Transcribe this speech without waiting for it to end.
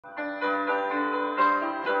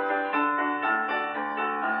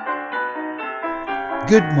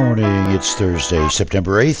Good morning. It's Thursday,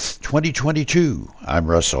 September 8th, 2022. I'm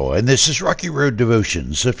Russell, and this is Rocky Road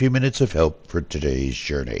Devotions, a few minutes of help for today's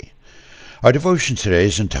journey. Our devotion today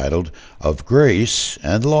is entitled, Of Grace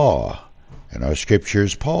and Law. And our scripture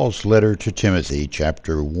is Paul's letter to Timothy,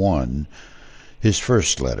 chapter 1, his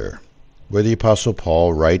first letter, where the Apostle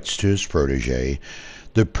Paul writes to his protege,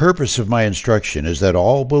 "The purpose of my instruction is that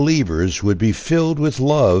all believers would be filled with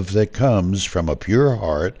love that comes from a pure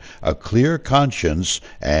heart, a clear conscience,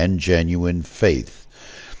 and genuine faith."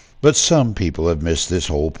 But some people have missed this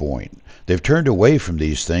whole point. They've turned away from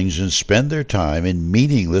these things and spend their time in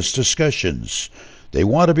meaningless discussions. They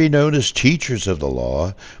want to be known as teachers of the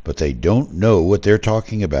law, but they don't know what they're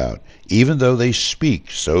talking about, even though they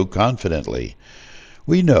speak so confidently.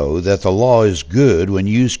 We know that the law is good when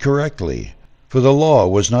used correctly. For the law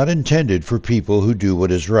was not intended for people who do what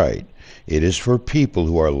is right. It is for people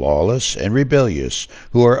who are lawless and rebellious,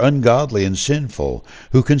 who are ungodly and sinful,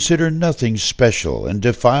 who consider nothing special and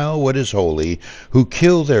defile what is holy, who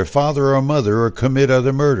kill their father or mother or commit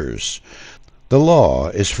other murders. The law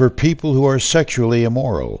is for people who are sexually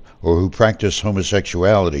immoral, or who practice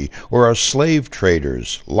homosexuality, or are slave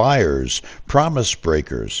traders, liars, promise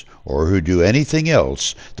breakers, or who do anything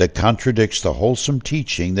else that contradicts the wholesome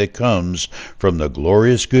teaching that comes from the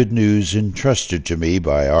glorious good news entrusted to me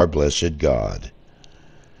by our blessed God.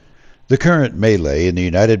 The current mêlée in the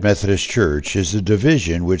United Methodist Church is a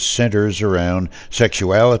division which centers around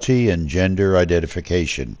sexuality and gender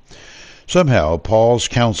identification. Somehow, Paul's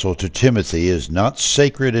counsel to Timothy is not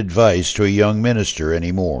sacred advice to a young minister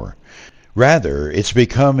anymore. Rather, it's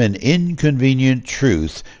become an inconvenient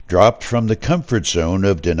truth dropped from the comfort zone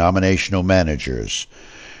of denominational managers.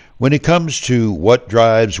 When it comes to what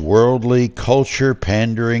drives worldly,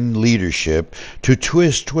 culture-pandering leadership to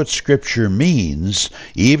twist what Scripture means,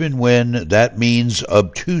 even when that means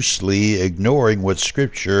obtusely ignoring what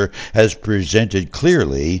Scripture has presented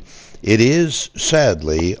clearly, it is,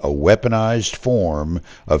 sadly, a weaponized form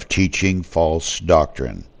of teaching false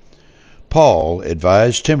doctrine. Paul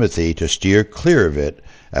advised Timothy to steer clear of it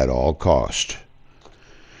at all cost.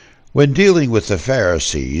 When dealing with the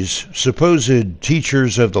Pharisees, supposed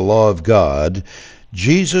teachers of the law of God,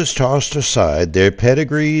 Jesus tossed aside their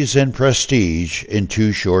pedigrees and prestige in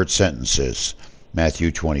two short sentences. Matthew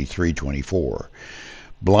 23:24.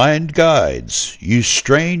 Blind guides, you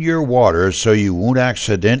strain your water so you won't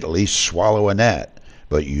accidentally swallow a gnat,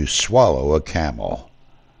 but you swallow a camel.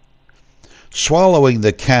 Swallowing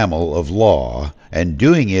the camel of law and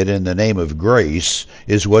doing it in the name of grace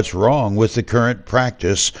is what's wrong with the current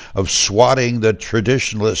practice of swatting the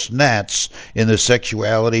traditionalist gnats in the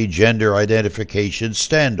sexuality gender identification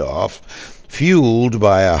standoff, fueled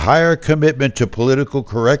by a higher commitment to political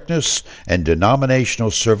correctness and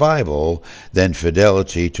denominational survival than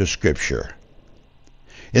fidelity to Scripture.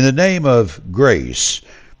 In the name of grace,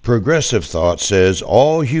 progressive thought says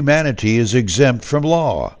all humanity is exempt from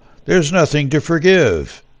law. There's nothing to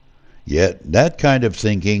forgive. Yet that kind of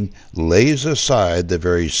thinking lays aside the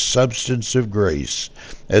very substance of grace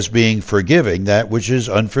as being forgiving that which is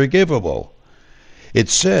unforgivable. It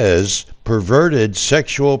says perverted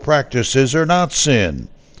sexual practices are not sin.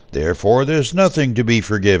 Therefore, there's nothing to be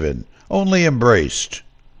forgiven, only embraced.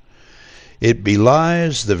 It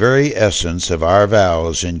belies the very essence of our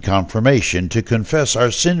vows in confirmation to confess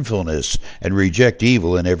our sinfulness and reject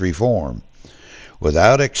evil in every form.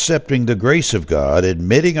 Without accepting the grace of God,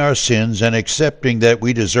 admitting our sins, and accepting that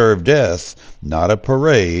we deserve death, not a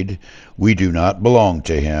parade, we do not belong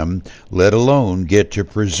to Him, let alone get to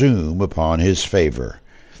presume upon His favor.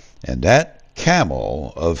 And that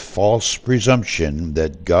camel of false presumption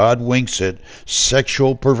that God winks at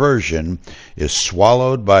sexual perversion is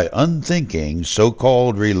swallowed by unthinking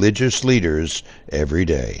so-called religious leaders every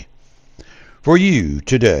day. For you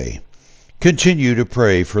today, continue to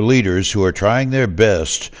pray for leaders who are trying their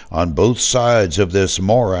best on both sides of this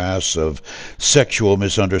morass of sexual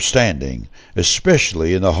misunderstanding,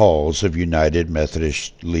 especially in the halls of United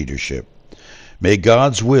Methodist leadership. May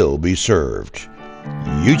God's will be served.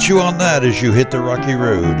 You chew on that as you hit the rocky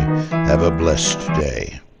road. Have a blessed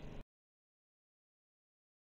day.